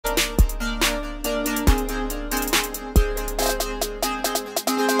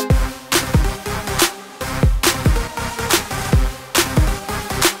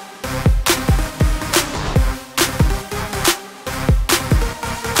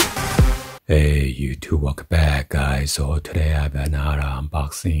Hey YouTube, welcome back guys. So today I have another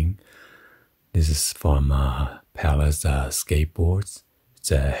unboxing. This is from Palace Skateboards.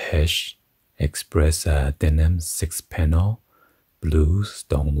 It's a HESH Express Denim 6-panel blue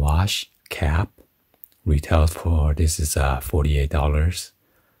Stonewash cap. Retail for this is $48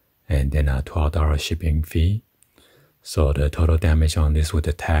 and then a $12 shipping fee. So the total damage on this with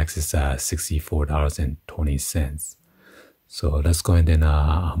the tax is $64.20. So let's go ahead and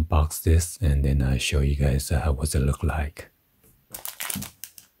unbox this and then show you guys what it look like.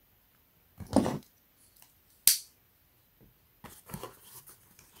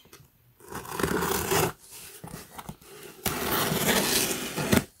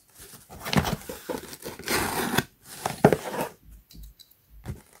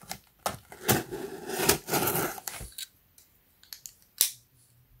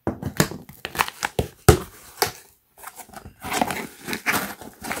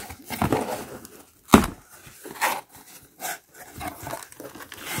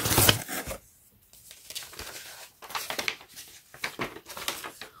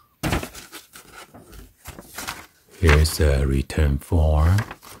 Here's the return form.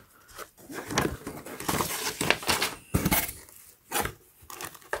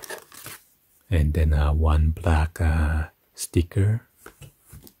 And then one black sticker.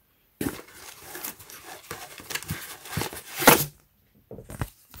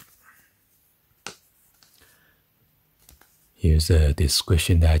 Here's a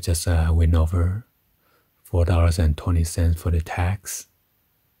description that I just went over. $4.20 for the tax.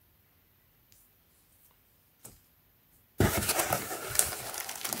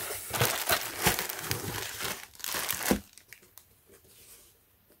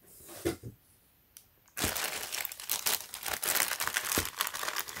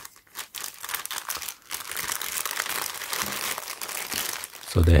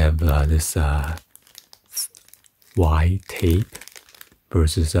 So they have this white tape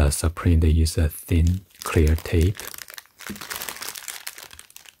versus Supreme. They use a thin, clear tape.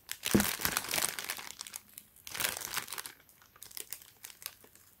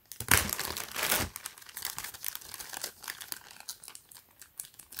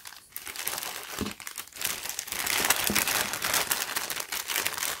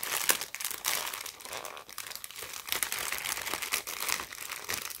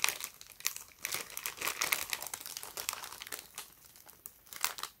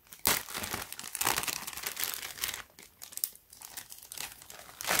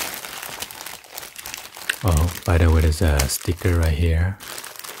 Oh, by the way, there's a sticker right here.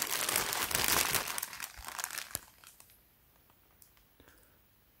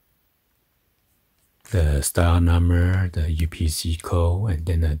 The style number, the UPC code, and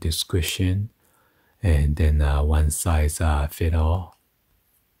then a description, and then one size fit all.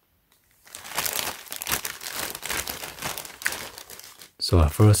 So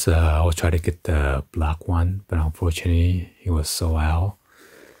at first I will try to get the black one, but unfortunately it was sold out.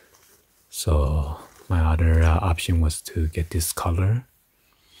 So my other option was to get this color.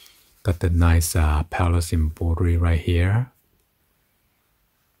 Got the nice Palace embroidery right here.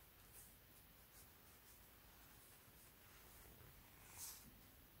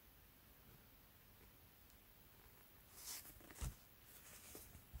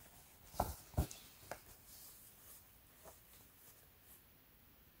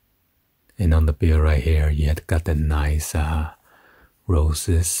 And on the bill right here, you had got the nice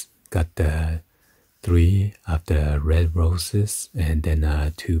roses. Got the 3 of the red roses and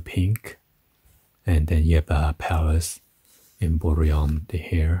then 2 pink. And then you have a Palace embroidery on the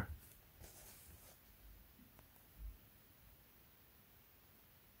hair.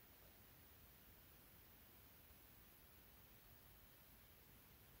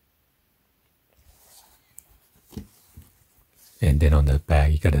 And then on the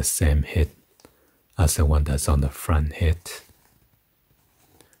back, you got the same hit as the one that's on the front hit.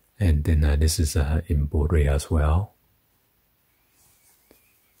 And then this is embroidery as well.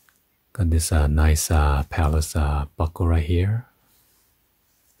 Got this nice Palace buckle right here.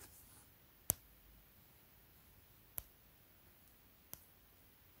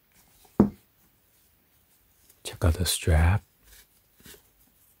 Check out the strap.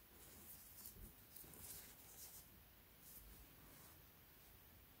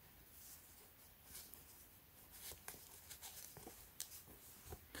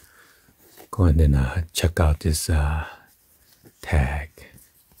 Go ahead and check out this tag.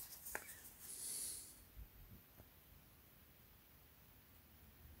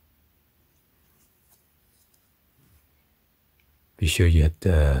 Be sure you have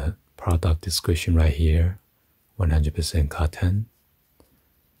the product description right here. 100% cotton.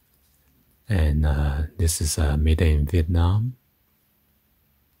 And this is made in Vietnam.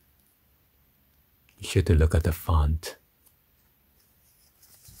 You should look at the font.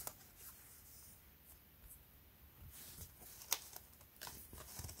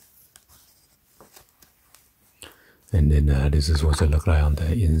 And then this is what it looks like on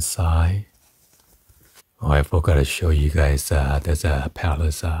the inside. Oh, I forgot to show you guys there's a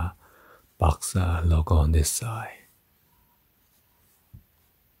Palace box logo on this side.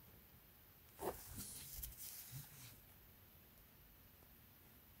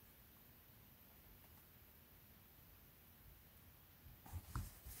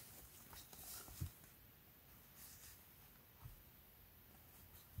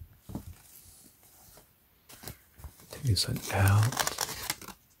 Take this one out.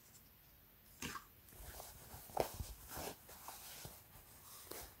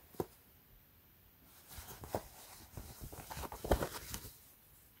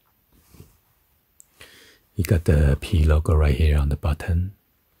 You got the P logo right here on the button.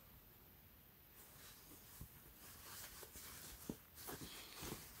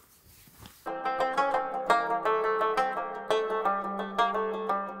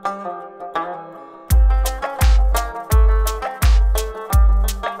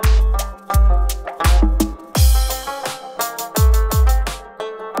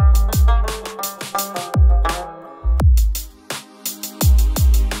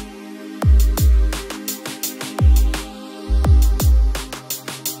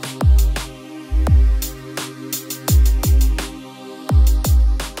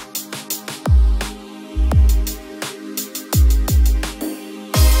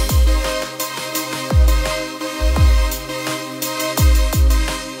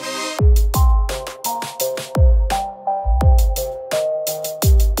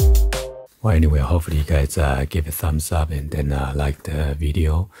 Well, anyway, hopefully you guys give a thumbs up and then like the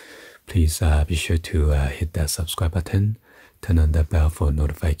video. Please be sure to hit that subscribe button, turn on the bell for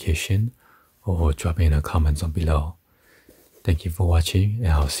notification, or drop in a comment on below. Thank you for watching,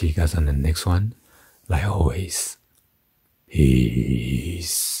 and I'll see you guys on the next one. Like always,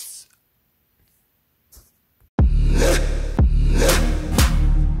 peace.